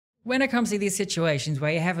When it comes to these situations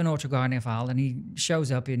where you have an autogynephile and he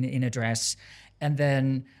shows up in a dress, and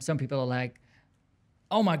then some people are like,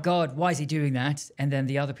 oh my God, why is he doing that? And then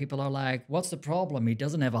the other people are like, what's the problem? He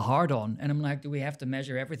doesn't have a hard-on. And I'm like, do we have to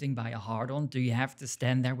measure everything by a hard-on? Do you have to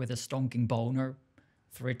stand there with a stonking boner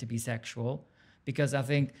for it to be sexual? Because I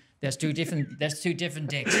think there's two different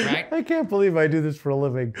dicks, right? I can't believe I do this for a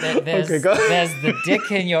living. There's the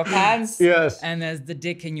dick in your pants, yes, and there's the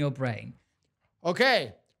dick in your brain.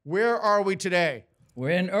 Okay, where are we today? We're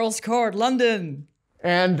in Earl's Court, London.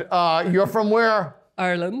 And you're from where?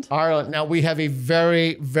 Ireland. Ireland. Now, we have a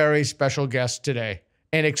very, very special guest today.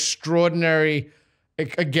 An extraordinary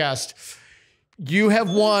guest. You have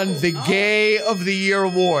won the Gay of the Year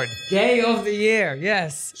award. Gay of the Year,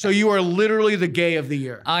 yes. So you are literally the Gay of the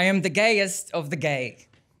Year. I am the gayest of the gay.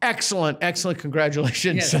 Excellent, excellent.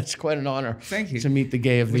 Congratulations. Yes. That's quite an honor. Thank you. To meet the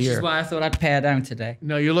Gay of the Year. Which is why I thought I'd pare down today.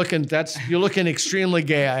 No, you're looking extremely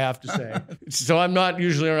gay, I have to say. So I'm not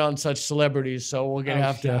usually around such celebrities, so we're gonna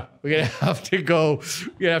have to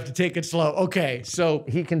take it slow. Okay, so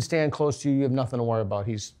he can stand close to you, you have nothing to worry about.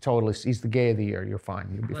 He's the Gay of the Year. You're fine.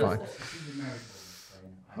 You'll be fine.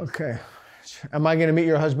 Okay. Am I gonna meet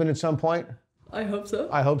your husband at some point? I hope so.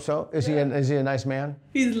 I hope so. Is he a nice man?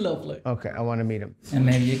 He's lovely. Okay, I want to meet him. And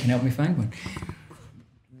maybe you can help me find one.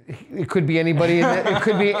 It could be anybody. It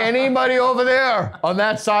could be anybody over there on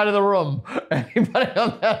that side of the room. Anybody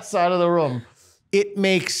on that side of the room. It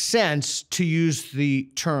makes sense to use the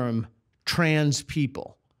term trans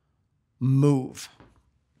people. Move.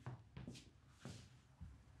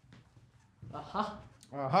 Aha.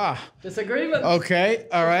 Aha. Disagreement. Okay,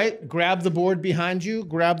 all right. Grab the board behind you.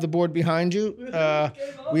 Grab the board behind you.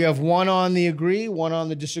 We have one on the agree, one on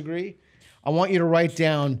the disagree. I want you to write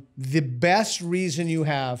down the best reason you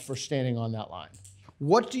have for standing on that line.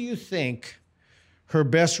 What do you think her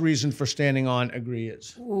best reason for standing on agree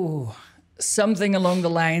is? Ooh, something along the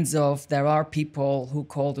lines of there are people who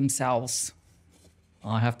call themselves,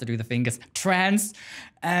 I have to do the fingers, trans,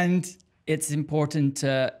 and it's important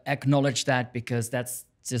to acknowledge that because that's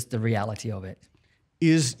just the reality of it.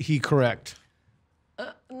 Is he correct?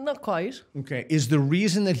 Not quite. Okay. Is the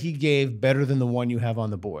reason that he gave better than the one you have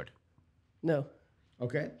on the board? No.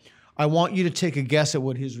 Okay. I want you to take a guess at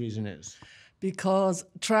what his reason is. Because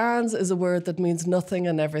trans is a word that means nothing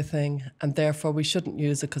and everything, and therefore we shouldn't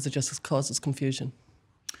use it because it just causes confusion.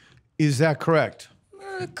 Is that correct?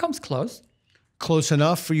 It comes close. Close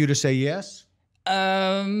enough for you to say yes?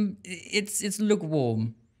 It's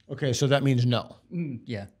lukewarm. Okay, so that means no.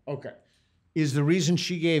 Yeah. Okay. Is the reason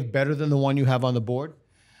she gave better than the one you have on the board?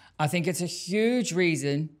 I think it's a huge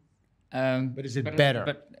reason. But is it better?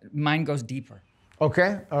 But mine goes deeper.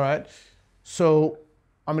 Okay, all right. So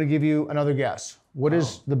I'm going to give you another guess. What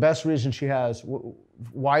is the best reason she has?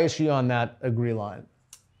 Why is she on that agree line?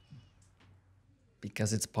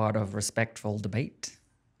 Because it's part of respectful debate.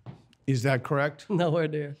 Is that correct? Nowhere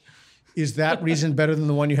near. Is that reason better than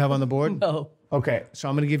the one you have on the board? No. Okay, so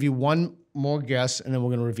I'm going to give you one more guess, and then we're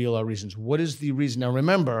going to reveal our reasons. What is the reason? Now,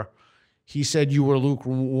 remember, he said you were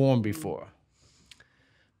lukewarm before.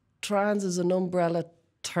 Trans is an umbrella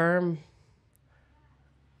term.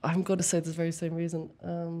 I'm going to say the very same reason.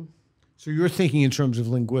 So you're thinking in terms of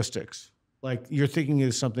linguistics. Like, you're thinking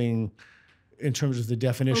of something in terms of the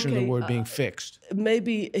definition of the word being fixed.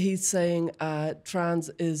 Maybe he's saying trans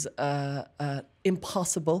is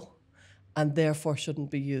impossible and therefore shouldn't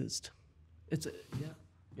be used. It's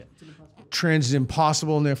impossible. Trans is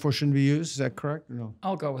impossible and therefore shouldn't be used. Is that correct or no?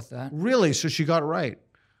 I'll go with that. Really? So she got it right.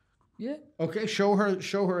 Yeah. Okay, show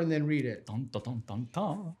her and then read it. Dun, dun, dun, dun,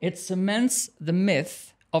 dun. It cements the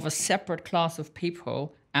myth of a separate class of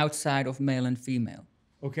people outside of male and female.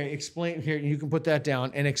 Okay, explain here. You can put that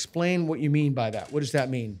down and explain what you mean by that. What does that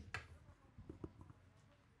mean?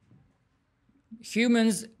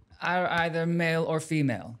 Humans are either male or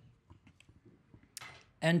female.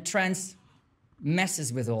 And trans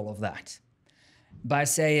messes with all of that by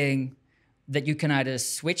saying that you can either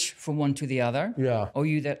switch from one to the other, or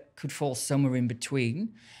you that could fall somewhere in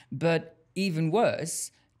between. But even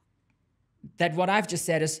worse, that what I've just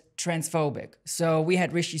said is transphobic. So we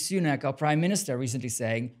had Rishi Sunak, our prime minister, recently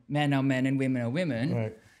saying, men are men and women are women.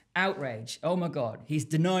 Right. Outrage. Oh my God, he's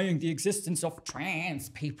denying the existence of trans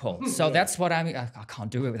people. So that's what I mean. I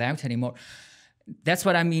can't do it without anymore. That's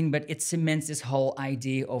what I mean, but it cements this whole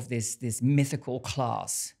idea of this mythical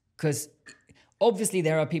class. Because obviously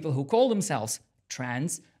there are people who call themselves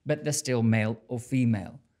trans, but they're still male or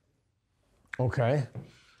female. Okay.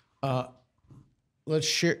 Let's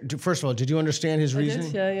share. First of all, did you understand his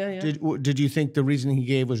reasoning? Yeah. Did you think the reasoning he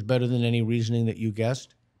gave was better than any reasoning that you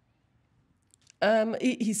guessed?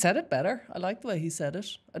 He said it better. I like the way he said it.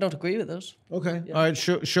 I don't agree with it. Okay. All right.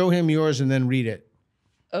 Show him yours and then read it.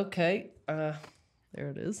 Okay. There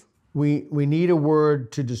it is. We need a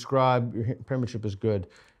word to describe your penmanship is good.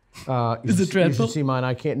 Is it dreadful? You should see mine.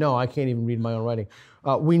 I can't even read my own writing.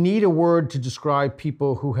 We need a word to describe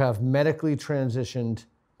people who have medically transitioned,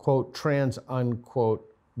 quote, trans, unquote,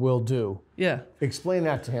 will do. Yeah. Explain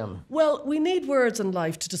that to him. Well, we need words in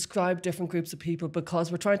life to describe different groups of people because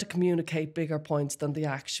we're trying to communicate bigger points than the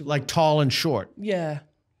actual. Like tall and short. Yeah.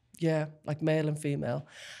 Yeah. Like male and female.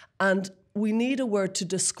 And we need a word to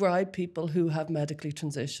describe people who have medically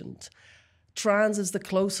transitioned. Trans is the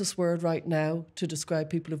closest word right now to describe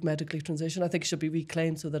people who've medically transitioned. I think it should be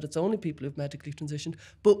reclaimed so that it's only people who've medically transitioned.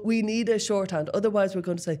 But we need a shorthand. Otherwise, we're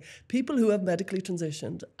going to say people who have medically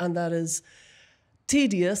transitioned, and that is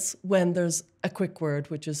tedious when there's a quick word,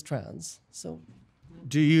 which is trans. So,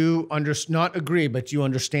 do you not agree, but do you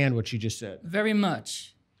understand what you just said? Very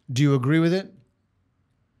much. Do you agree with it?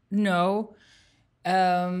 No.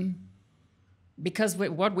 Because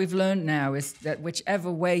what we've learned now is that whichever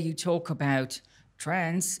way you talk about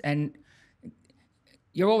trans, and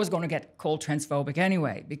you're always going to get called transphobic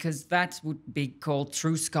anyway, because that would be called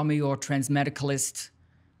true scummy or transmedicalist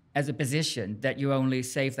as a position, that you only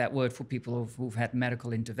save that word for people who've had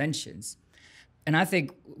medical interventions. And I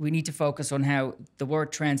think we need to focus on how the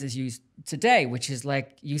word trans is used today, which is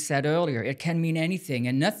like you said earlier, it can mean anything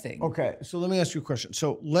and nothing. Okay, so let me ask you a question.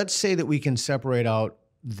 So let's say that we can separate out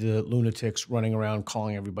the lunatics running around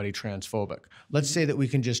calling everybody transphobic. Let's say that we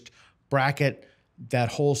can just bracket that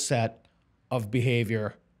whole set of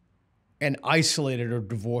behavior and isolate it or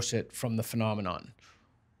divorce it from the phenomenon.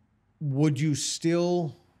 Would you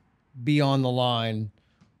still be on the line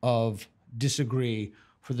of disagree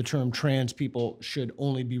for the term trans people should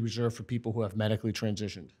only be reserved for people who have medically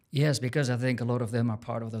transitioned? Yes, because I think a lot of them are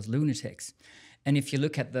part of those lunatics. And if you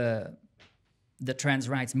look at the trans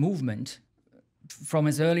rights movement, from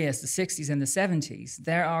as early as the 60s and the 70s,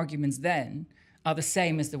 their arguments then are the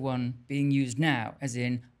same as the one being used now, as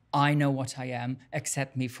in, I know what I am,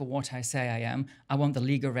 accept me for what I say I am, I want the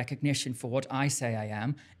legal recognition for what I say I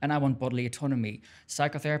am, and I want bodily autonomy.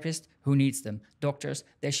 Psychotherapists, who needs them? Doctors,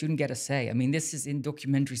 they shouldn't get a say. I mean, this is in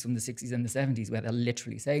documentaries from the 60s and the 70s where they're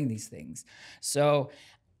literally saying these things. So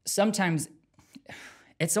sometimes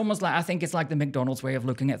it's almost like, I think it's like the McDonald's way of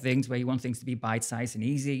looking at things, where you want things to be bite-sized and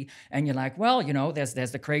easy. And you're like, well, you know, there's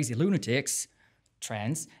the crazy lunatics,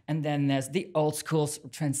 trans, and then there's the old school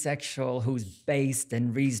transsexual who's based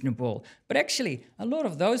and reasonable. But actually, a lot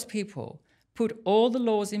of those people put all the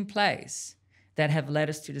laws in place that have led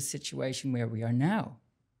us to the situation where we are now.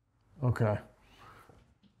 Okay.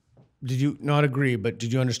 Did you not agree, but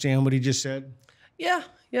did you understand what he just said? Yeah,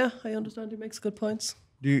 I understand. He makes good points.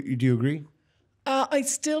 Do you agree? I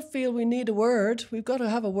still feel we need a word. We've got to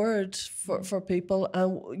have a word for people,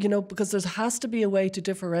 and because there has to be a way to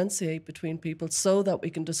differentiate between people so that we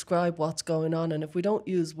can describe what's going on. And if we don't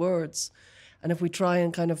use words, and if we try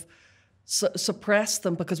and kind of suppress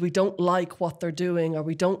them because we don't like what they're doing or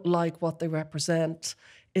we don't like what they represent,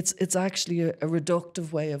 it's actually a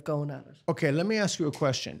reductive way of going at it. Okay, let me ask you a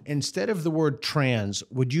question. Instead of the word trans,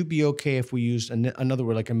 would you be okay if we used another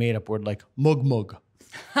word, like a made-up word, like mug?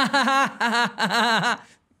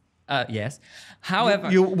 Yes. However,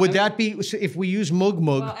 would that be, if we use mug,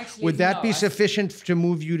 Well, actually, would that no, be sufficient to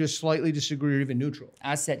move you to slightly disagree or even neutral?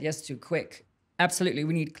 I said yes too quick. Absolutely,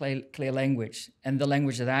 we need clear language. And the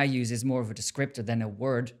language that I use is more of a descriptor than a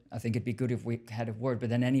word. I think it'd be good if we had a word, but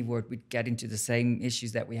then any word, we'd get into the same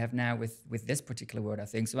issues that we have now with this particular word, I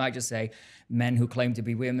think. So I just say men who claim to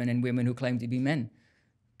be women and women who claim to be men.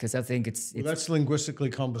 Because I think it's well, that's linguistically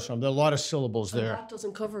cumbersome. There are a lot of syllables there. And that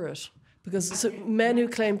doesn't cover it. Because men who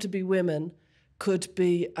claim to be women could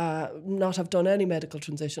be not have done any medical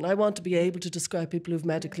transition. I want to be able to describe people who've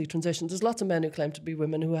medically transitioned. There's lots of men who claim to be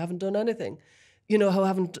women who haven't done anything, who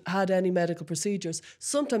haven't had any medical procedures.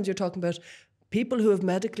 Sometimes you're talking about people who have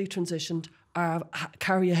medically transitioned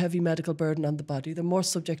carry a heavy medical burden on the body. They're more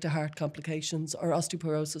subject to heart complications or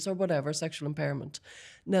osteoporosis or whatever, sexual impairment.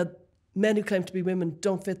 Now, men who claim to be women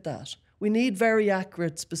don't fit that. We need very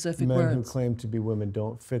accurate, specific words. Men who claim to be women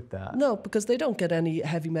don't fit that. No, because they don't get any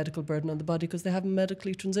heavy medical burden on the body because they haven't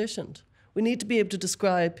medically transitioned. We need to be able to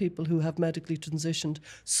describe people who have medically transitioned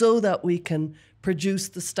so that we can produce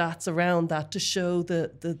the stats around that to show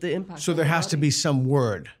the impact. So there has to be some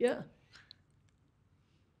word. Yeah.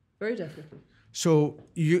 Very definitely. So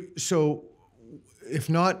if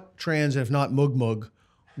not trans, if not mug,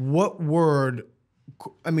 what word,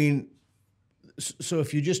 I mean, so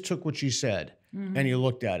if you just took what you said and you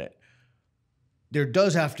looked at it, there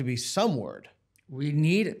does have to be some word. We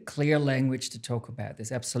need clear language to talk about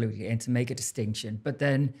this, absolutely, and to make a distinction. But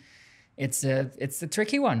then it's a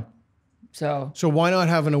tricky one. So why not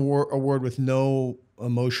have a word with no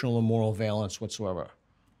emotional and moral valence whatsoever?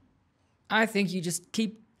 I think you just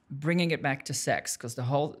keep bringing it back to sex, because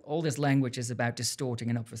all this language is about distorting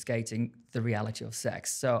and obfuscating the reality of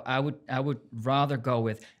sex. So I would rather go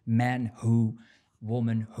with man who,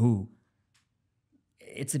 woman who.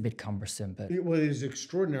 It's a bit cumbersome, but Well, it is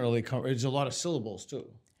extraordinarily it's a lot of syllables too.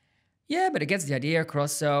 yeah, but it gets the idea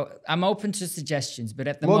across. So I'm open to suggestions, but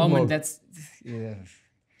at the moment, that's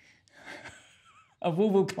a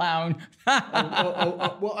woo-woo clown.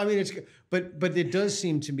 Well, I mean, but it does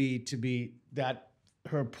seem to be that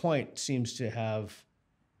her point seems to have.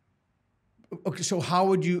 Okay, so how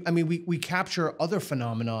would you? I mean, we capture other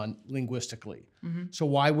phenomenon linguistically. So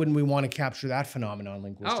why wouldn't we want to capture that phenomenon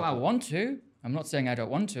linguistically? Oh, I want to. I'm not saying I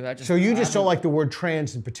don't want to. So you just don't like the word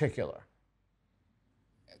trans in particular?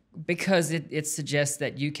 Because it suggests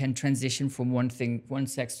that you can transition from one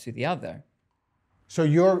sex to the other. So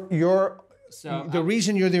the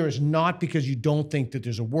reason you're there is not because you don't think that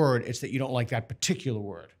there's a word, it's that you don't like that particular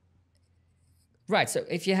word. Right, so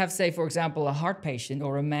if you have, say, for example, a heart patient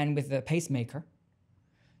or a man with a pacemaker,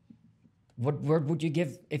 what word would you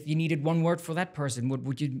give if you needed one word for that person? What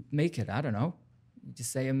would you make it? I don't know. You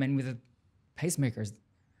just say a man with a pacemaker.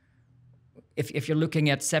 If you're looking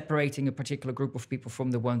at separating a particular group of people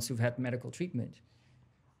from the ones who've had medical treatment.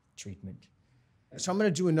 So I'm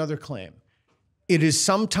going to do another claim. It is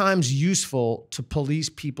sometimes useful to police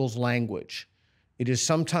people's language. It is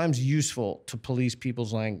sometimes useful to police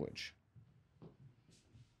people's language.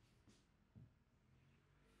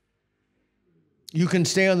 You can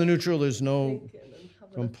stay on the neutral. There's no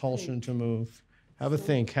compulsion to move. Have a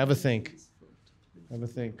think. Have a think. Have a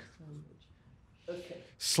think. Okay.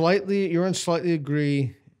 You're on slightly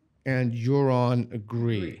agree, and you're on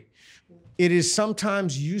agree. It is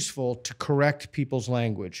sometimes useful to correct people's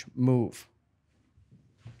language. Move.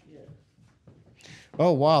 Yeah.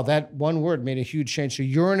 Oh, wow. That one word made a huge change. So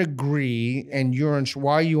you're on agree, and you're on,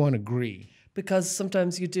 why are you on agree? Because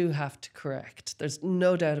sometimes you do have to correct. There's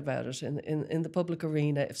no doubt about it. In the public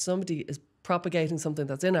arena, if somebody is propagating something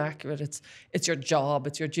that's inaccurate, it's your job,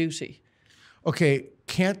 it's your duty. Okay,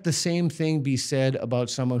 can't the same thing be said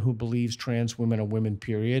about someone who believes trans women are women,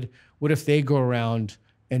 period? What if they go around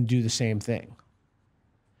and do the same thing?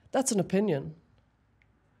 That's an opinion,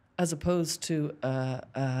 as opposed to...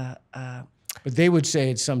 But they would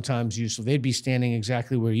say it's sometimes useful. They'd be standing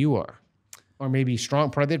exactly where you are. Or maybe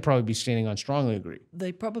they'd probably be standing on strongly agree.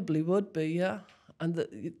 They probably would be, yeah. And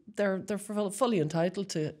they're fully entitled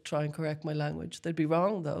to try and correct my language. They'd be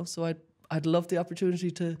wrong, though, so I'd love the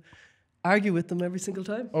opportunity to argue with them every single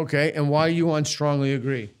time. Okay, and why are you on strongly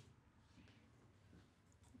agree?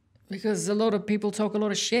 Because a lot of people talk a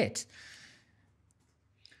lot of shit.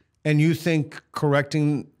 And you think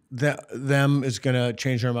correcting them is going to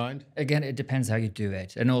change their mind? Again, it depends how you do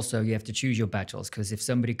it. And also, you have to choose your battles, because if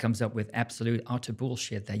somebody comes up with absolute, utter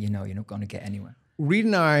bullshit, then you know you're not going to get anywhere. Reed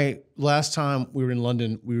and I, last time we were in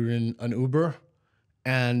London, we were in an Uber,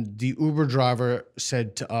 and the Uber driver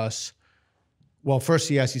said to us, well, first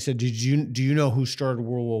he said, do you know who started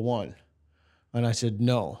World War I? And I said,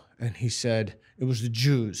 no. And he said, it was the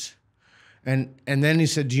Jews. And then he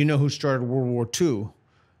said, do you know who started World War II?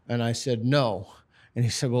 And I said, no. And he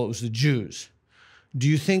said, well, it was the Jews. Do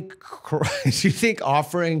you think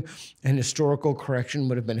offering an historical correction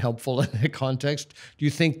would have been helpful in that context? Do you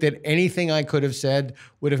think that anything I could have said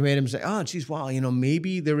would have made him say, oh, geez, wow,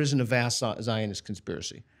 maybe there isn't a vast Zionist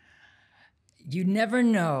conspiracy? You never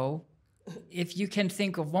know if you can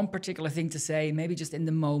think of one particular thing to say, maybe just in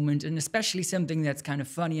the moment, and especially something that's kind of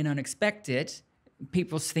funny and unexpected,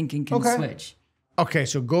 people's thinking can switch. Okay,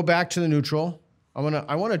 so go back to the neutral. I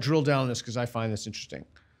want to drill down on this because I find this interesting.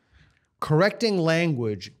 Correcting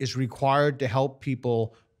language is required to help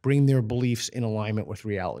people bring their beliefs in alignment with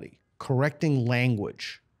reality. Correcting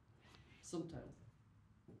language.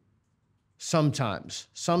 Sometimes.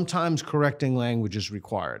 Sometimes correcting language is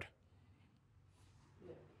required.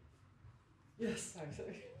 Yes, I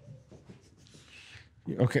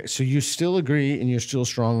agree. Okay, so you still agree and you still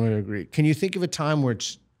strongly agree. Can you think of a time where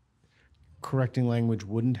correcting language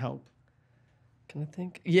wouldn't help? Can I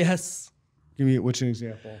think? Yes. What's an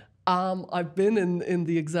example? I've been in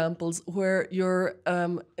the examples where you're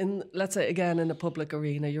in, let's say again, in a public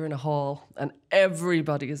arena, you're in a hall and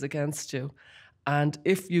everybody is against you. And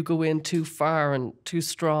if you go in too far and too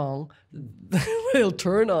strong, they'll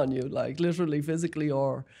turn on you, like literally, physically,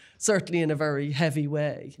 or certainly in a very heavy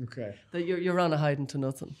way. Okay. That you're on a hiding to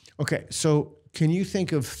nothing. Okay, so can you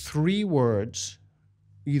think of 3 words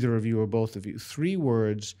either of you or both of you, 3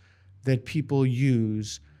 words that people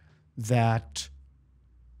use that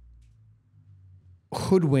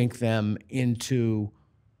hoodwink them into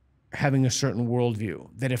having a certain worldview,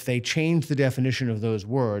 that if they change the definition of those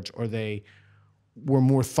words or they were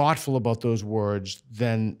more thoughtful about those words,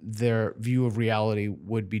 then their view of reality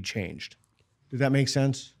would be changed. Does that make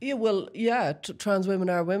sense? Yeah, well, yeah, trans women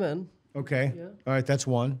are women, Okay. Yeah. All right, that's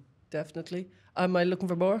one. definitely. Am I looking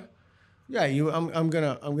for more? Yeah, I'm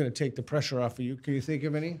gonna take the pressure off of you. Can you think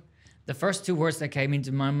of any? The first 2 words that came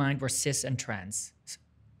into my mind were cis and trans.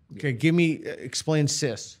 Okay, explain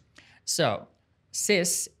cis. So,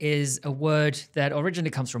 cis is a word that originally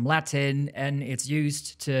comes from Latin, and it's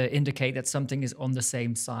used to indicate that something is on the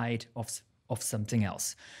same side of something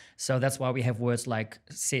else. So that's why we have words like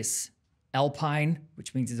cis alpine,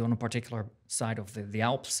 which means it's on a particular side of the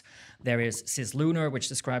Alps. There is cislunar, which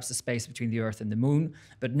describes the space between the Earth and the Moon.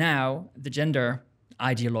 But now the gender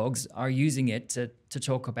ideologues are using it to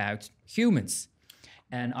talk about humans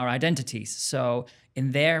and our identities. So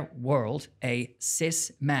in their world, a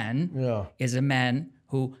cis man is a man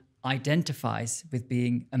who identifies with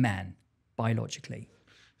being a man biologically.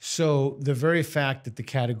 So the very fact that the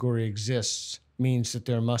category exists means that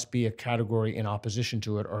there must be a category in opposition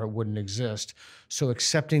to it or it wouldn't exist. So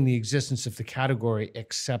accepting the existence of the category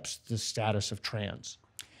accepts the status of trans.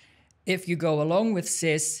 If you go along with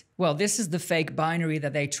cis, well, this is the fake binary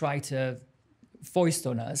that they try to foist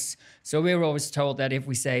on us. So we're always told that if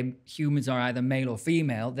we say humans are either male or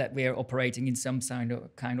female, that we're operating in some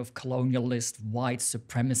kind of colonialist, white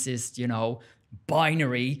supremacist,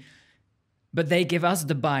 binary. But they give us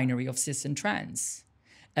the binary of cis and trans.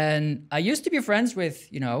 And I used to be friends with,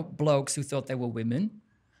 blokes who thought they were women.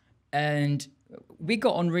 And we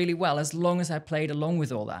got on really well as long as I played along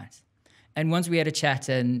with all that. And once we had a chat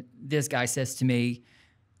and this guy says to me,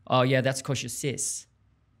 oh yeah, that's because you're cis.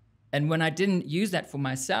 And when I didn't use that for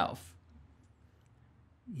myself,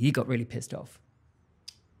 he got really pissed off.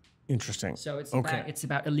 Interesting. So it's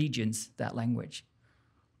about allegiance, that language.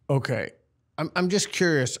 Okay. I'm just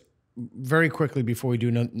curious, very quickly before we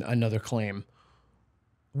do another claim,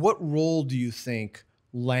 what role do you think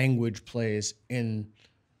language plays in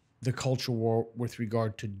the culture war with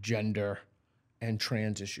regard to gender and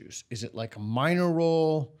trans issues? Is it like a minor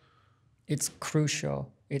role? It's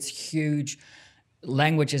crucial. It's huge.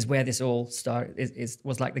 Language is where this all started. It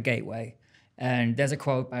was like the gateway. And there's a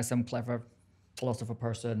quote by some clever philosopher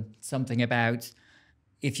person, something about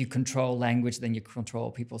if you control language, then you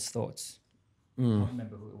control people's thoughts. I don't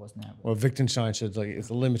remember who it was now. Well, Wittgenstein said, like, if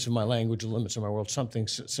the limits of my language are the limits of my world, something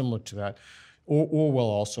similar to that. Orwell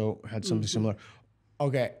also had something similar.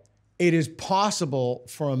 Okay, it is possible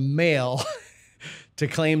for a male to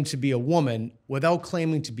claim to be a woman without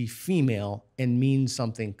claiming to be female and mean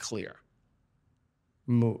something clear.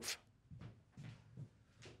 Move.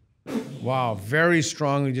 Wow, very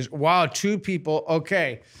strongly. Wow, 2 people.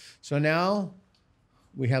 Okay, so now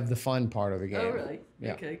we have the fun part of the game. Oh, really?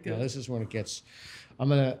 Yeah. Okay, good. Now this is when it gets. I'm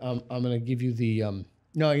gonna give you the.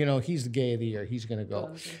 No, he's the gay of the year. He's gonna go.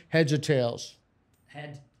 okay. Heads or tails?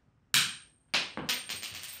 Head.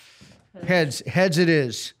 Heads. Heads. It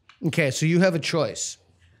is. Okay, so you have a choice.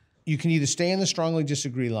 You can either stay in the strongly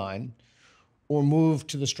disagree line, or move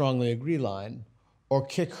to the strongly agree line, or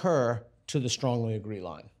kick her to the strongly agree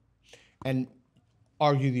line, and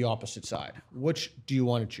argue the opposite side. Which do you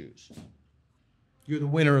want to choose? You're the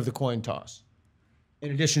winner of the coin toss. In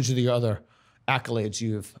addition to the other accolades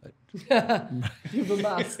you've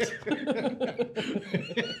amassed.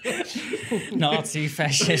 Nazi,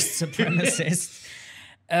 fascist, supremacist.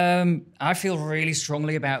 I feel really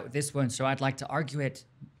strongly about this one, so I'd like to argue it.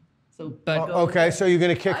 But okay, so you're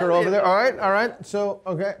going to kick her over there. All right. So,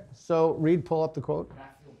 okay. So, Reed, pull up the quote.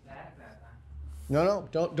 I feel bad about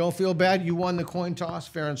that. No, don't feel bad. You won the coin toss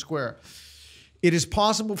fair and square. It is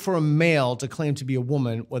possible for a male to claim to be a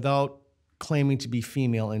woman without claiming to be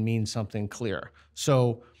female and mean something clear.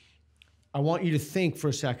 So I want you to think for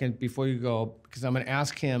a second before you go, because I'm going to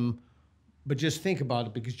ask him, but just think about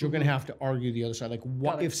it because you're going to have to argue the other side. Like,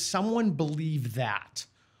 what if someone believed that?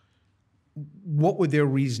 What would their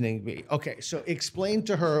reasoning be? Okay, so explain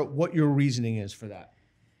to her what your reasoning is for that.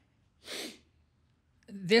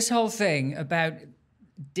 This whole thing about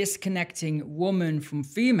disconnecting woman from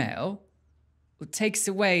female takes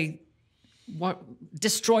away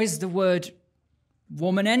destroys the word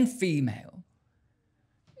woman and female.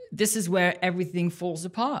 This is where everything falls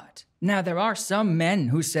apart. Now, there are some men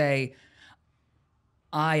who say,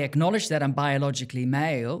 I acknowledge that I'm biologically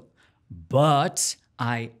male, but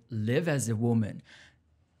I live as a woman.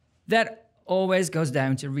 That always goes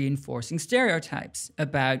down to reinforcing stereotypes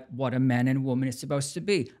about what a man and a woman is supposed to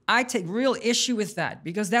be. I take real issue with that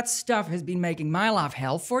because that stuff has been making my life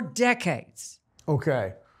hell for decades.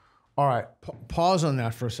 Okay. All right. Pause on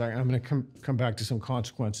that for a second. I'm going to come back to some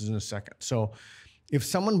consequences in a second. So if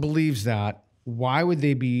someone believes that, why would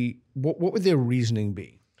they be, what would their reasoning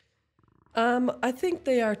be? I think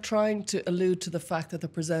they are trying to allude to the fact that they're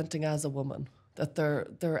presenting as a woman, that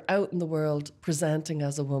they're out in the world presenting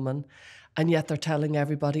as a woman, and yet they're telling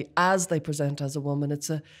everybody as they present as a woman. It's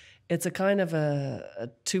a kind of a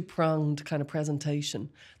two-pronged kind of presentation.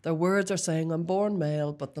 Their words are saying, I'm born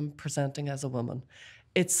male, but I'm presenting as a woman.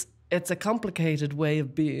 It's a complicated way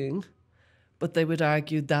of being, but they would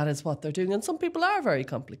argue that is what they're doing. And some people are very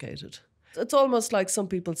complicated. It's almost like some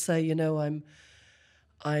people say, you know,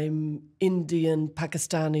 I'm Indian,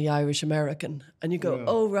 Pakistani, Irish, American. And you go, yeah.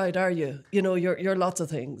 Oh, right, are you? You know, you're lots of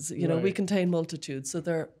things. You know, we contain multitudes. So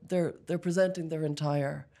they're presenting their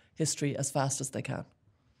entire history as fast as they can.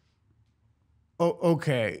 Oh,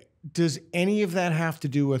 okay. Does any of that have to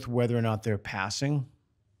do with whether or not they're passing?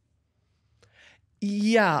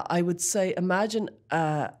 Yeah, I would say imagine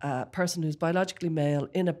a person who's biologically male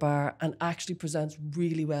in a bar and actually presents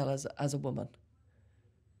really well as a woman.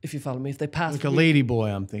 If you follow me, if they pass... Like a lady boy,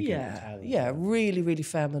 I'm thinking. Yeah, really, really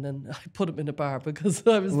feminine. I put him in a bar because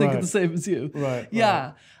I was thinking the same as you. Right.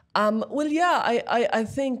 Yeah. Well, yeah, I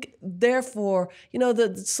think, therefore, you know,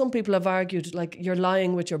 that some people have argued, like, you're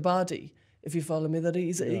lying with your body, if you follow me, that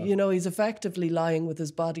he's, you know, he's effectively lying with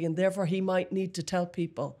his body, and therefore he might need to tell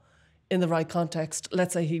people in the right context.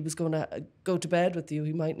 Let's say he was going to go to bed with you,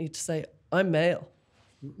 he might need to say, I'm male.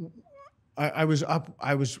 I was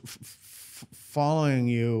following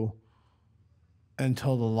you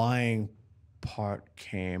until the lying part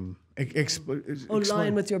came.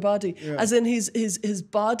 Lying with your body, as in his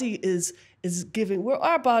body is giving.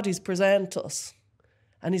 Our bodies present us,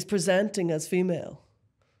 and he's presenting as female.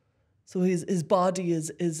 So his body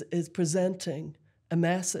is presenting a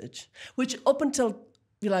message, which up until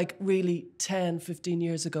like really 10, 15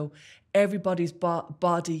 years ago, everybody's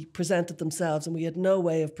body presented themselves, and we had no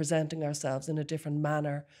way of presenting ourselves in a different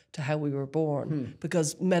manner to how we were born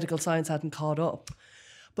because medical science hadn't caught up.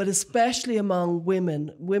 But especially among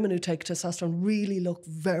women who take testosterone really look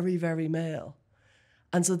very, very male.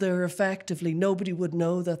 And so they're effectively, nobody would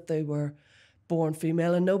know that they were born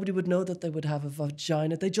female, and nobody would know that they would have a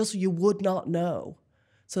vagina. You would not know.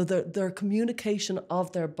 So their communication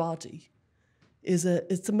of their body it's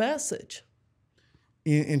a message.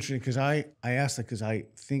 Interesting, because I asked that because I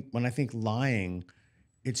think when I think lying,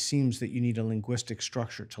 it seems that you need a linguistic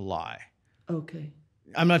structure to lie. Okay.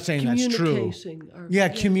 I'm not saying that's true.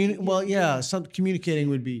 Some communicating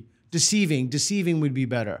would be deceiving. Deceiving would be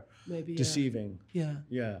better. Maybe deceiving.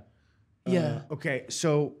 Yeah. Okay,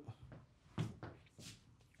 so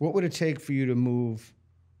what would it take for you to move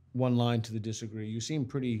one line to the disagree? You seem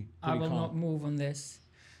pretty I will calm. not move on this.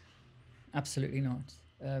 Absolutely not.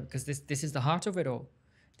 Because this is the heart of it all.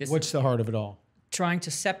 What's the heart of it all? Trying to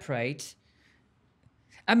separate.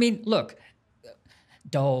 I mean, look,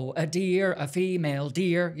 doe, a deer, a female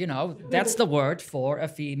deer, you know, that's the word for a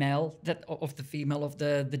female, of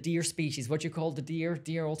the deer species. What you call the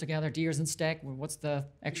deer altogether, deers and steak. What's the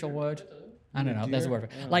actual word? I don't know, there's a word.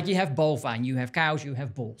 Like you have bovine, you have cows, you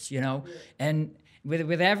have bulls, you know, and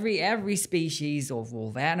with every species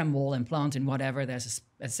of animal and plant and whatever, there's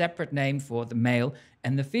a separate name for the male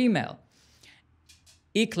and the female.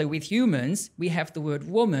 Equally with humans, we have the word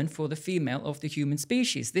woman for the female of the human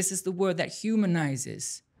species. This is the word that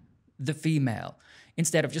humanizes the female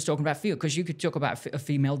instead of just talking about female, because you could talk about a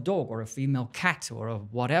female dog or a female cat or a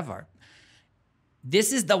whatever.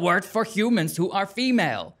 This is the word for humans who are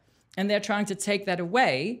female. And they're trying to take that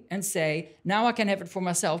away and say, now I can have it for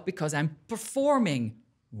myself because I'm performing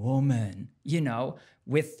woman, you know,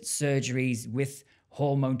 with surgeries, with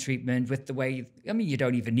hormone treatment, with the way, you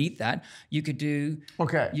don't even need that. You could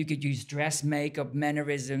use dress, makeup,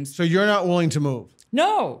 mannerisms. So you're not willing to move?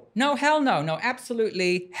 No, hell no. No,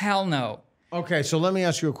 absolutely hell no. Okay, so let me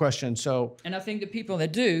ask you a question. And I think the people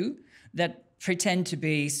that pretend to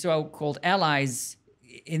be so-called allies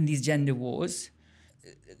in these gender wars,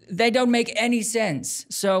 they don't make any sense.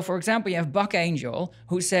 So, for example, you have Buck Angel,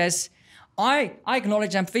 who says, I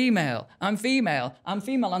acknowledge I'm female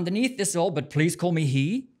underneath this all, but please call me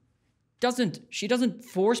he. She doesn't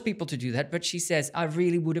force people to do that, but she says, I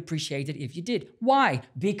really would appreciate it if you did. Why?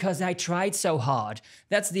 Because I tried so hard.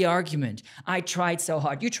 That's the argument. I tried so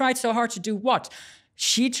hard. You tried so hard to do what?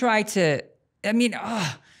 She tried to,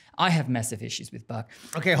 I have massive issues with Buck.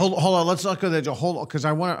 Okay, hold on. Let's not go there. Hold on, because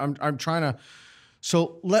I'm trying to.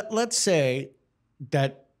 So let's say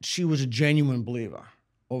that she was a genuine believer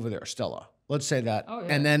over there, Stella. Let's say that. Oh,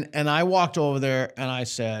 yeah. And I walked over there and I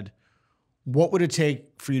said, what would it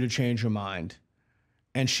take for you to change your mind?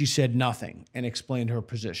 And she said nothing and explained her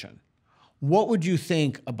position. What would you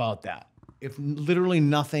think about that if literally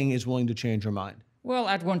nothing is willing to change her mind? Well,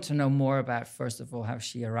 I'd want to know more about, first of all, how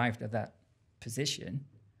she arrived at that position.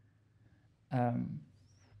 Yeah,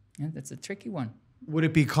 that's a tricky one. Would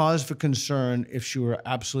it be cause for concern if she were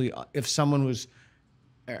if someone was,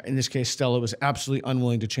 in this case, Stella, was absolutely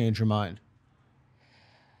unwilling to change her mind?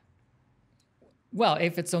 Well,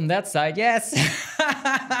 if it's on that side, yes.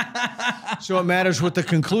 So it matters what the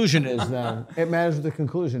conclusion is then. It matters what the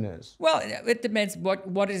conclusion is. Well, it depends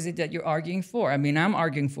what is it that you're arguing for. I mean, I'm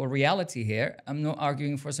arguing for reality here. I'm not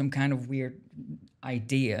arguing for some kind of weird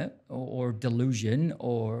idea or delusion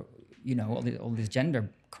or, you know, all this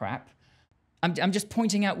gender crap. I'm just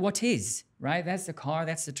pointing out what is, right? That's the car,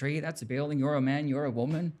 that's the tree, that's the building. You're a man, you're a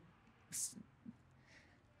woman.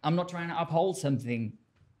 I'm not trying to uphold something.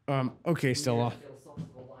 Okay, Stella.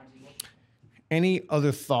 Any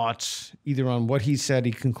other thoughts, either on what he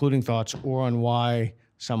said, concluding thoughts, or on why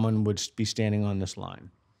someone would be standing on this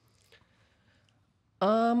line?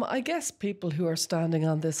 I guess people who are standing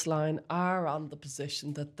on this line are on the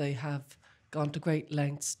position that they have gone to great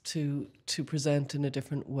lengths to present in a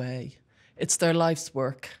different way. It's their life's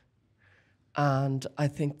work. And I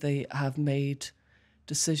think they have made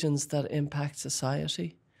decisions that impact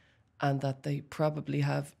society and that they probably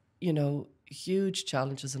have, you know, huge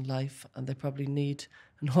challenges in life and they probably need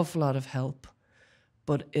an awful lot of help.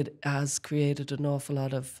 But it has created an awful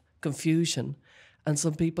lot of confusion. And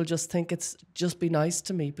some people just think it's just be nice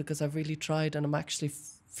to me because I've really tried and I'm actually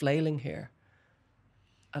flailing here.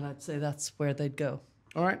 And I'd say that's where they'd go.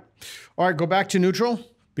 All right. All right, go back to neutral.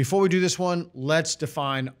 Before we do this one, let's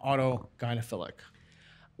define autogynephilic.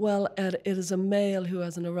 Well, it is a male who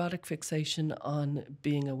has an erotic fixation on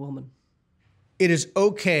being a woman. It is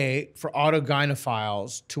okay for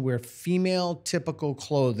autogynephiles to wear female typical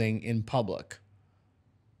clothing in public.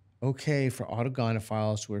 Okay for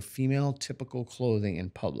autogynephiles to wear female typical clothing in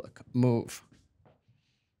public. Move.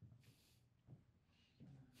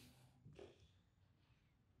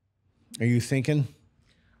 Are you thinking?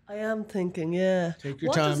 I am thinking, yeah. Take your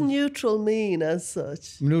what time. does neutral mean as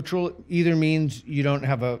such? Neutral either means you don't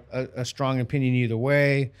have a strong opinion either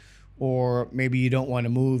way, or maybe you don't want to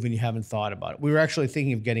move and you haven't thought about it. We were actually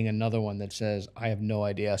thinking of getting another one that says, I have no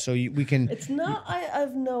idea. So we can... It's not, I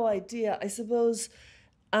have no idea. I suppose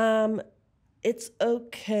it's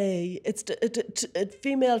okay. It's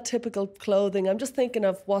female typical clothing. I'm just thinking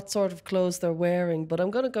of what sort of clothes they're wearing, but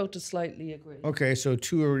I'm going to go to slightly agree. Okay, so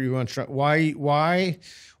two are you want...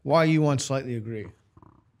 Why you want slightly agree?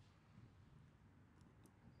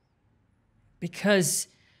 Because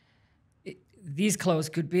these clothes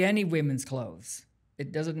could be any women's clothes.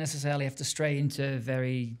 It doesn't necessarily have to stray into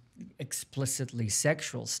very explicitly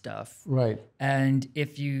sexual stuff. Right. And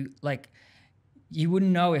if you, like, you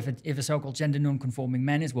wouldn't know if a so-called gender non-conforming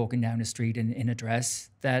man is walking down the street in a dress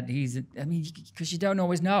that he's, I mean, because you don't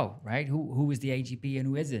always know, right? Who is the AGP and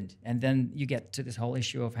who isn't. And then you get to this whole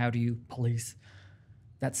issue of how do you police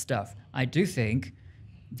that stuff. I do think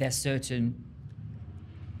there's certain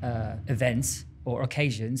events or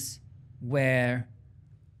occasions where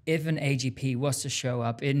if an AGP was to show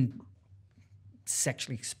up in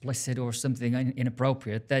sexually explicit or something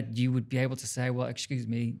inappropriate, that you would be able to say, well, excuse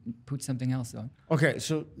me, put something else on. Okay,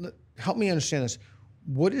 so help me understand this.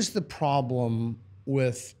 What is the problem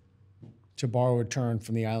with, to borrow a term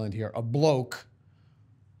from the island here, a bloke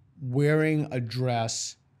wearing a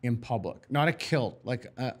dress in public? Not a kilt, like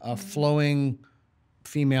a flowing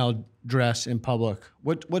female dress in public.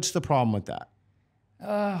 What's the problem with that?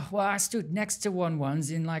 Well, I stood next to one once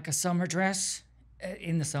in like a summer dress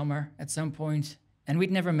in the summer at some point, and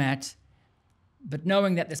we'd never met. But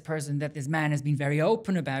knowing that this man has been very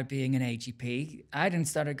open about being an AGP, I then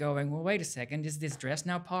started going, well, wait a second, is this dress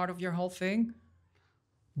now part of your whole thing?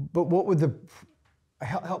 But what would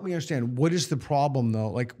help me understand, what is the problem though?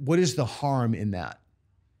 Like, what is the harm in that?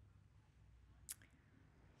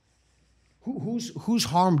 Who's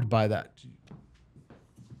harmed by that?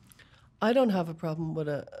 I don't have a problem with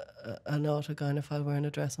an autogynephile wearing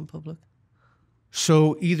a dress in public.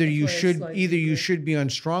 So either you should be on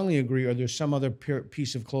strongly agree, or there's some other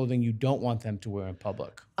piece of clothing you don't want them to wear in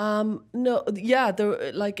public. No, yeah,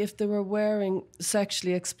 like if they were wearing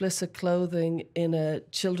sexually explicit clothing in a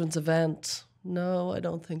children's event, no, I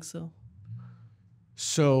don't think so.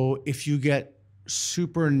 So if you get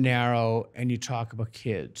super narrow and you talk about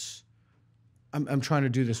kids, I'm trying to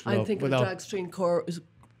do this without... I'm thinking of drag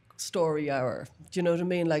story hour. Do you know what I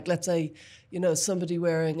mean? Like, let's say, you know, somebody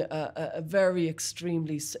wearing a very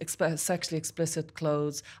extremely sexually explicit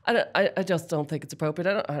clothes. I just don't think it's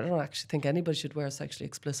appropriate. I don't actually think anybody should wear sexually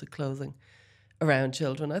explicit clothing around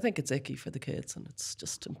children. I think it's icky for the kids, and it's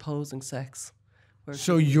just imposing sex.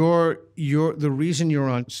 So the reason you're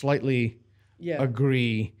on slightly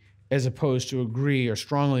agree as opposed to agree or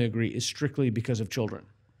strongly agree is strictly because of children.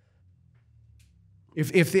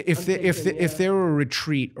 If there were a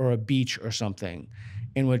retreat or a beach or something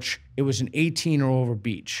in which it was an 18 or over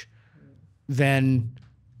beach, then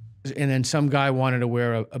some guy wanted to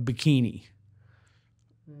wear a bikini,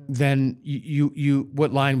 then you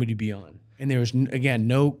what line would you be on? And there was again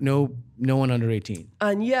no one under 18.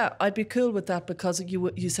 And yeah, I'd be cool with that because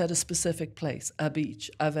you said a specific place, a beach,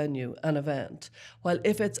 a venue, an event. While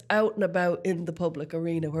if it's out and about in the public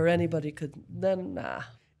arena where anybody could, then nah.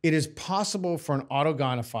 It is possible for an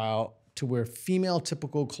autogynephile to wear female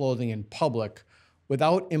typical clothing in public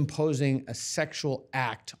without imposing a sexual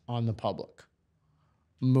act on the public.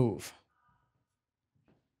 Move.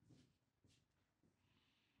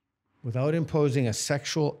 Without imposing a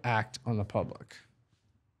sexual act on the public.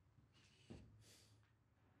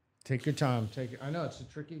 Take your time. I know it's a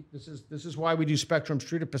tricky. This is why we do spectrum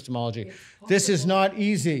street epistemology. This is not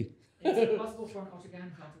easy. It's possible for an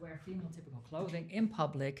autogynephile to wear female typical clothing in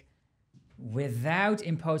public without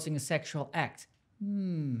imposing a sexual act.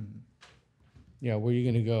 Yeah, where are you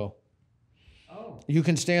going to go? Oh. You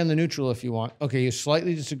can stay on the neutral if you want. Okay, you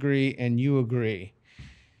slightly disagree and you agree.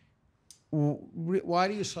 Why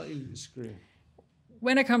do you slightly disagree?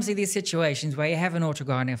 When it comes to these situations where you have an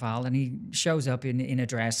autogynephile and he shows up in a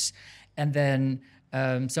dress, and then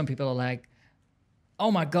some people are like, oh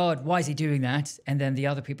my God, why is he doing that? And then the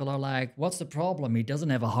other people are like, what's the problem? He doesn't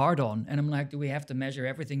have a hard-on. And I'm like, do we have to measure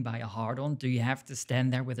everything by a hard-on? Do you have to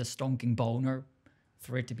stand there with a stonking boner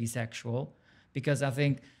for it to be sexual? Because I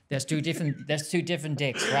think there's two different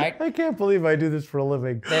dicks, right? I can't believe I do this for a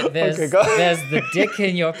living. There's the dick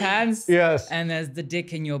in your pants, yes, and there's the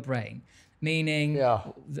dick in your brain. Meaning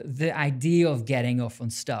the idea of getting off on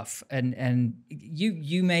stuff. And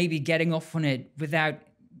you may be getting off on it without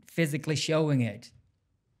physically showing it.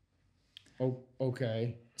 Oh,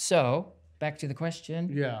 okay. So, back to the question.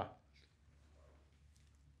 Yeah.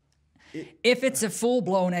 If it's a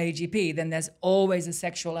full-blown AGP, then there's always a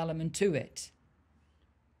sexual element to it.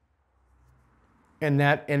 And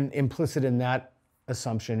implicit in that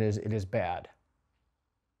assumption is it is bad.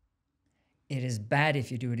 It is bad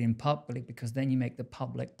if you do it in public because then you make the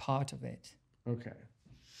public part of it. Okay.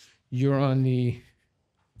 You're on the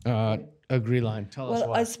agree line. Tell us why.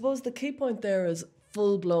 Well, I suppose the key point there is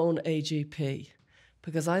full-blown AGP,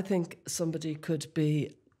 because I think somebody could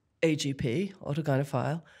be AGP,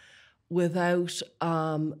 autogynephile, without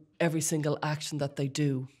every single action that they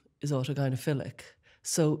do is autogynephilic.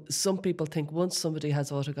 So some people think once somebody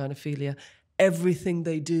has autogynephilia, everything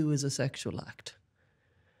they do is a sexual act.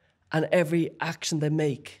 And every action they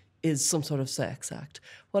make is some sort of sex act.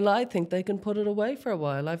 Well, I think they can put it away for a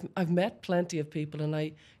while. I've met plenty of people, and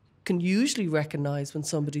I can usually recognize when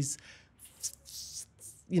somebody's,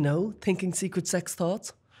 thinking secret sex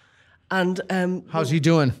thoughts. And how's he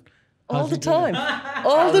doing? All the time.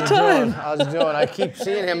 All the time. How's he doing? I keep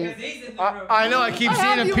seeing him. I know. I keep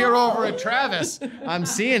seeing him peer over at Travis. I'm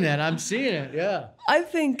seeing it. Yeah. I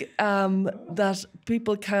think that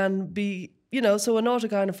people can be, so an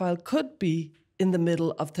autogynephile could be in the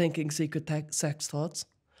middle of thinking secret sex thoughts,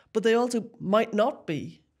 but they also might not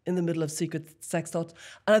be in the middle of secret sex thoughts.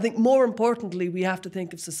 And I think more importantly, we have to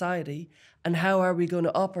think of society and how are we going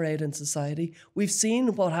to operate in society. We've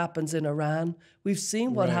seen what happens in Iran. We've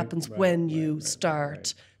seen what happens when you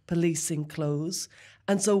start policing clothes.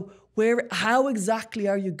 And so how exactly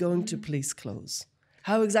are you going to police clothes?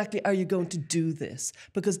 How exactly are you going to do this?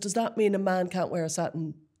 Because does that mean a man can't wear a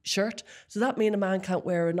satin shirt? Does that mean a man can't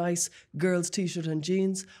wear a nice girl's t-shirt and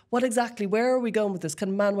jeans? Where are we going with this? Can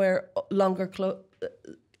a man wear longer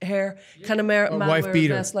hair? Can a man wear a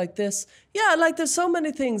dress like this? Yeah, like there's so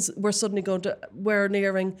many things we're suddenly going to wear an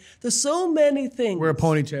earring. There's so many things. Wear a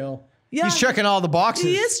ponytail. Yeah. He's checking all the boxes.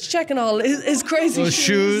 He is checking all his crazy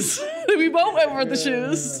shoes. We won't wear the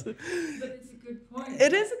shoes. But it's a good point.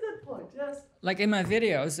 It is a good point, yes. Like in my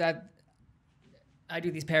videos, I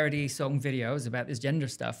do these parody song videos about this gender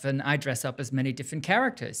stuff, and I dress up as many different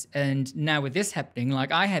characters. And now with this happening,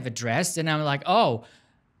 like I have a dress, and I'm like, oh,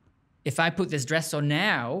 if I put this dress on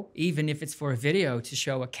now, even if it's for a video to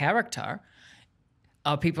show a character,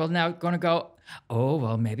 are people now going to go, oh,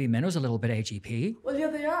 well, maybe Menno's a little bit AGP? Well, yeah,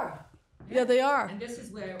 they are. Yeah, they are. And this is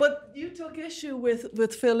where... But you took issue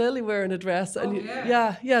with Phil Lilly wearing a dress. And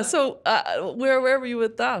yeah. So where were you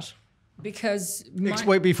with that? Because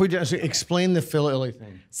Wait, before you just explain the Phil Illy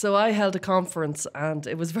thing. So I held a conference, and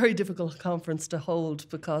it was a very difficult conference to hold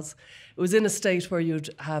because it was in a state where you'd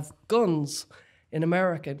have guns in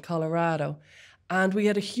America, in Colorado. And we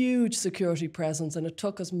had a huge security presence, and it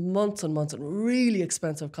took us months and months, and a really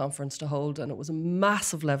expensive conference to hold, and it was a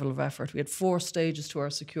massive level of effort. We had 4 stages to our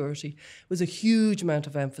security. It was a huge amount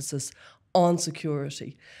of emphasis on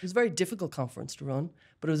security. It was a very difficult conference to run,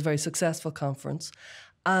 but it was a very successful conference.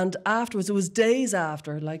 And afterwards, it was days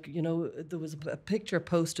after, like, you know, there was a picture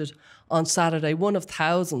posted on Saturday, one of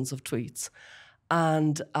thousands of tweets.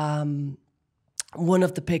 And one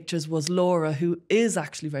of the pictures was Laura, who is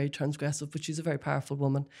actually very transgressive, but she's a very powerful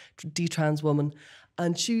woman, detrans woman.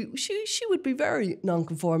 And she would be very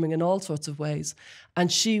non-conforming in all sorts of ways.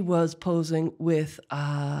 And she was posing with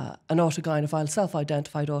an autogynephile,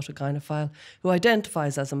 self-identified autogynephile, who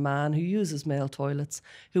identifies as a man, who uses male toilets,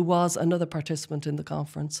 who was another participant in the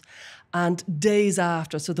conference. And days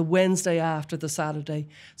after, so the Wednesday after the Saturday,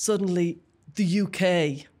 suddenly the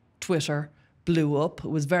UK Twitter blew up. It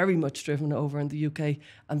was very much driven over in the UK,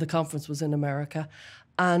 and the conference was in America.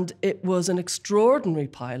 And it was an extraordinary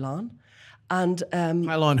pile-on. And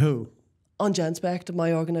Pile-on who? On Genspect,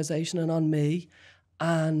 my organisation, and on me.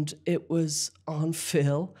 And it was on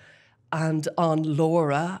Phil and on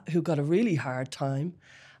Laura, who got a really hard time.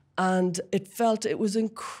 And it was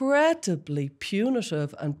incredibly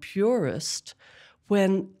punitive and purist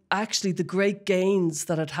when actually the great gains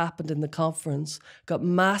that had happened in the conference got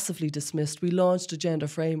massively dismissed. We launched a gender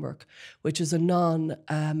framework, which is a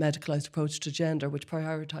non-medicalised approach to gender, which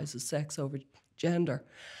prioritises sex over gender.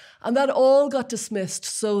 And that all got dismissed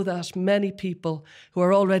so that many people who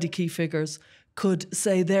are already key figures could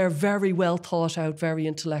say their very well thought out, very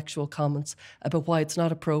intellectual comments about why it's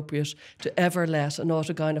not appropriate to ever let an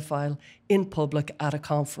autogynephile in public at a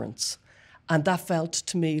conference. And that felt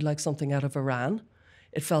to me like something out of Iran.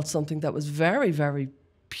 It felt something that was very, very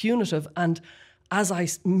punitive. And as I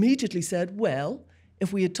immediately said, well,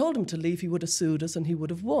 if we had told him to leave, he would have sued us and he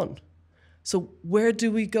would have won. So where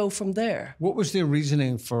do we go from there? What was the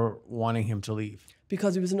reasoning for wanting him to leave?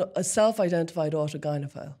 Because he was a self-identified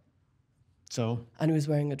autogynephile. So? And he was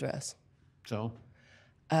wearing a dress. So?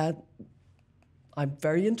 I'm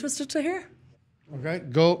very interested to hear. Okay,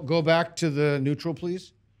 go back to the neutral,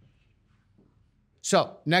 please.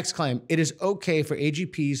 So, next claim. It is okay for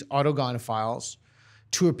AGP's autogynephiles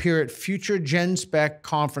to appear at future Genspect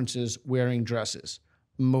conferences wearing dresses.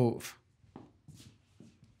 Move.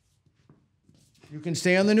 You can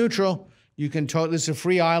stay on the neutral. You can this is a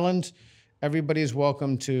free island. Everybody is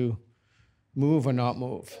welcome to move or not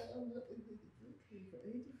move.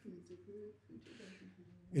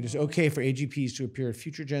 It is okay for AGPs to appear at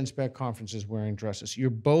future Genspect conferences wearing dresses. You're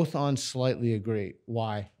both on slightly agree.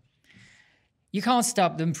 Why? You can't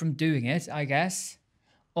stop them from doing it, I guess.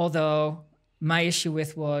 Although my issue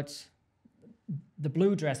with what the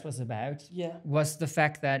blue dress was about was the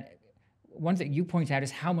fact that one thing you point out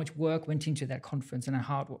is how much work went into that conference and how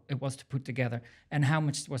hard it was to put together and how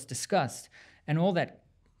much was discussed. And all that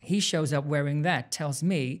he shows up wearing that tells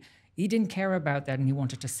me he didn't care about that and he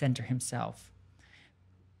wanted to center himself.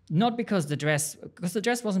 Not because the dress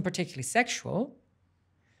wasn't particularly sexual,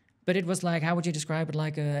 but it was like, how would you describe it?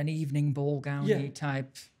 Like an evening ball gown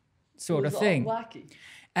type sort of thing. All wacky.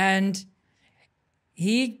 And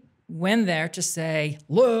he went there to say,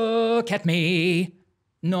 look at me,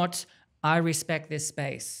 not I respect this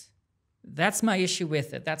space. That's my issue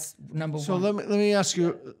with it. That's number one. So let me ask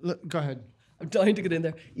you, go ahead. I'm dying to get in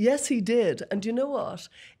there. Yes, he did. And you know what?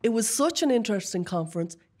 It was such an interesting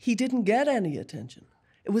conference, he didn't get any attention.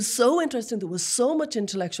 It was so interesting, there was so much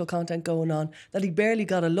intellectual content going on that he barely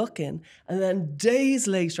got a look in. And then days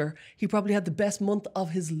later, he probably had the best month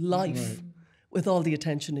of his life with all the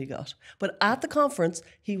attention he got. But at the conference,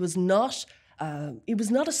 he was not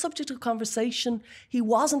a subject of conversation. He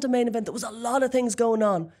wasn't a main event. There was a lot of things going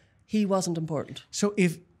on. He wasn't important. So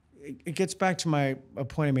if it gets back to a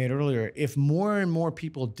point I made earlier, if more and more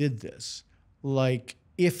people did this, like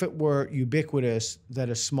if it were ubiquitous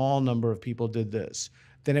that a small number of people did this,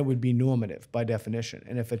 then it would be normative by definition.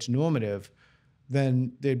 And if it's normative,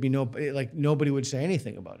 then there'd be nobody would say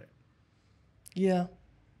anything about it. Yeah.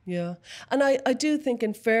 Yeah, and I do think,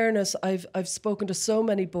 in fairness, I've spoken to so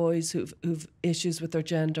many boys who've issues with their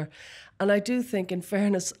gender, and I do think, in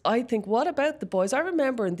fairness, I think, what about the boys? I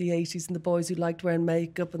remember in the 80s and the boys who liked wearing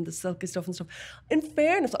makeup and the silky stuff and stuff. In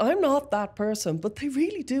fairness, I'm not that person, but they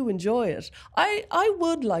really do enjoy it. I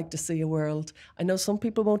would like to see a world, I know some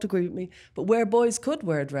people won't agree with me, but where boys could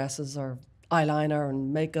wear dresses or eyeliner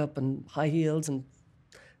and makeup and high heels and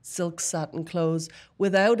silk satin clothes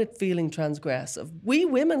without it feeling transgressive. We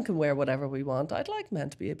women can wear whatever we want. I'd like men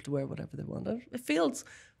to be able to wear whatever they want. It feels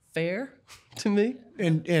fair to me.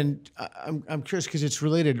 And I'm curious because it's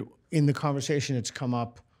related in the conversation. It's come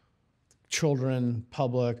up: children,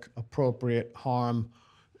 public, appropriate, harm.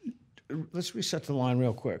 Let's reset the line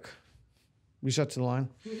real quick. Reset to the line.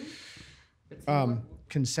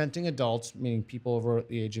 Consenting adults, meaning people over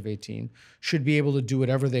the age of 18, should be able to do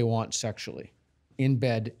whatever they want sexually, in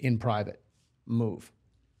bed, in private. Move.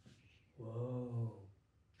 Whoa.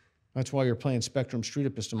 That's why you're playing Spectrum Street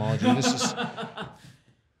Epistemology. This is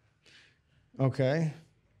okay.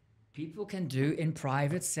 People can do in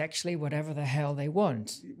private sexually whatever the hell they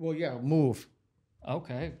want. Well, yeah, move.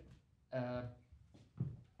 Okay.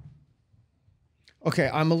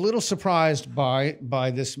 Okay, I'm a little surprised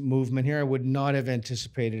by this movement here. I would not have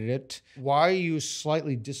anticipated it. Why are you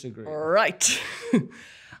slightly disagreeing? Right.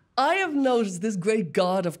 I have noticed this great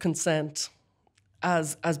god of consent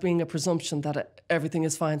as being a presumption that everything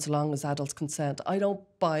is fine so long as adults consent. I don't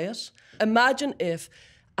buy it. Imagine if,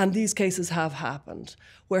 and these cases have happened,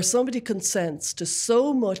 where somebody consents to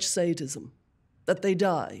so much sadism that they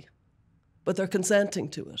die, but they're consenting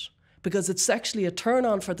to it, because it's sexually a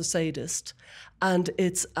turn-on for the sadist, and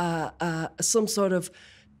it's some sort of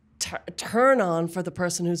turn-on for the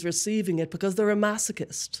person who's receiving it because they're a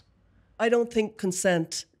masochist. I don't think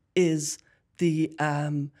consent is the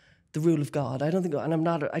rule of God. I don't think, and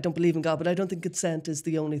I don't believe in God, but I don't think consent is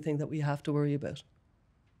the only thing that we have to worry about.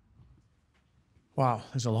 Wow,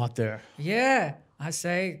 there's a lot there. Yeah, I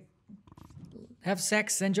say have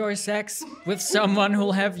sex, enjoy sex with someone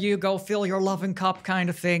who'll have you go fill your loving cup kind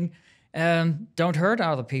of thing. Don't hurt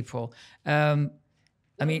other people. I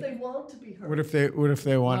mean, they want to be hurt. What if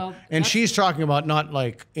they want? Well, and she's talking about not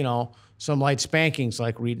like, some light spankings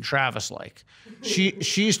like Reed and Travis like.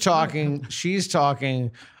 She's talking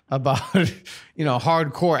about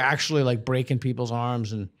hardcore, actually like breaking people's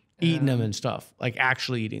arms and eating them and stuff, like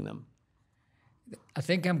actually eating them. I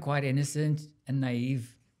think I'm quite innocent and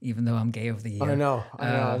naive, even though I'm gay of the year. I know.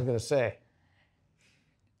 I was gonna say.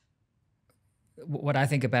 What I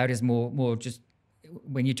think about is more just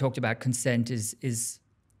when you talked about consent is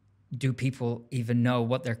do people even know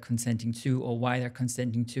what they're consenting to or why they're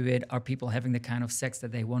consenting to it? Are people having the kind of sex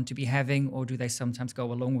that they want to be having, or do they sometimes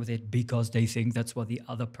go along with it because they think that's what the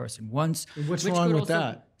other person wants? What's wrong with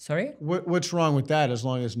that? Sorry? What's wrong with that as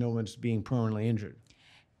long as no one's being permanently injured?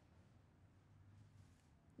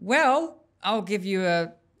 Well, I'll give you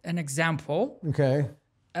an example. Okay.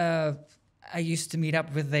 I used to meet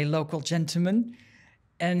up with a local gentleman,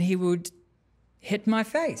 and he would hit my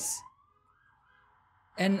face.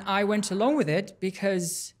 And I went along with it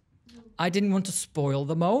because I didn't want to spoil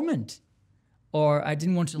the moment, or I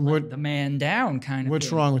didn't want to let the man down kind of What's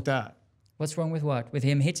thing. wrong with that? What's wrong with what? With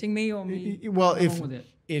him hitting me or me? Well, What's wrong with it?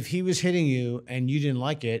 if he was hitting you and you didn't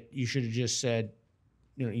like it, you should have just said,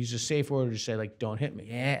 use a safe word to say, like, don't hit me.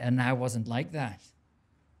 Yeah, and I wasn't like that.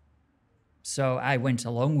 So I went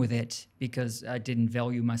along with it because I didn't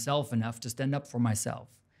value myself enough to stand up for myself.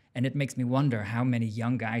 And it makes me wonder how many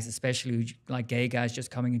young guys, especially like gay guys just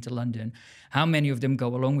coming into London, how many of them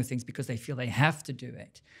go along with things because they feel they have to do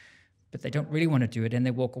it, but they don't really want to do it and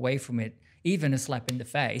they walk away from it. Even a slap in the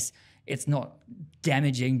face, it's not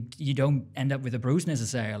damaging. You don't end up with a bruise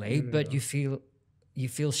necessarily, but you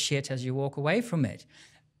feel shit as you walk away from it.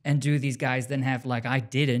 And do these guys then have, like I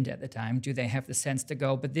didn't at the time, do they have the sense to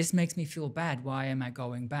go, but this makes me feel bad, why am I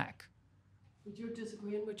going back? But you're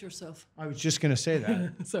disagreeing with yourself. I was just going to say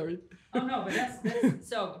that. Sorry. Oh, no, but that's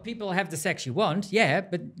so people have the sex you want, yeah,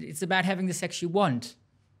 but it's about having the sex you want.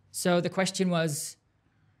 So the question was...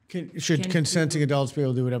 Should consenting adults be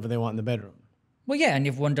able to do whatever they want in the bedroom? Well, yeah, and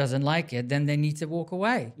if one doesn't like it, then they need to walk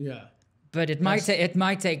away. Yeah. But it might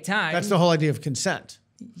take time. That's the whole idea of consent.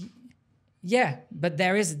 Yeah, but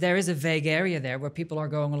there is a vague area there where people are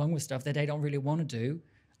going along with stuff that they don't really want to do,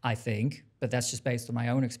 I think, but that's just based on my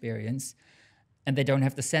own experience. And they don't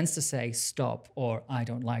have the sense to say stop or I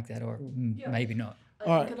don't like that or maybe not.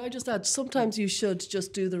 Can I just add, sometimes you should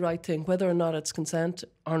just do the right thing, whether or not it's consent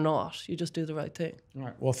or not. You just do the right thing. All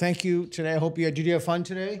right. Well, thank you today. I hope did you have fun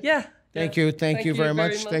today? Yeah. Thank you. Thank you very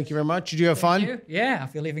much. Thank you very much. Did you have fun? You? Yeah, I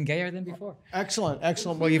feel even gayer than before. Excellent.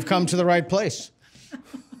 Well, you've come to the right place.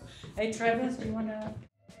 Hey, Travis, do you want to...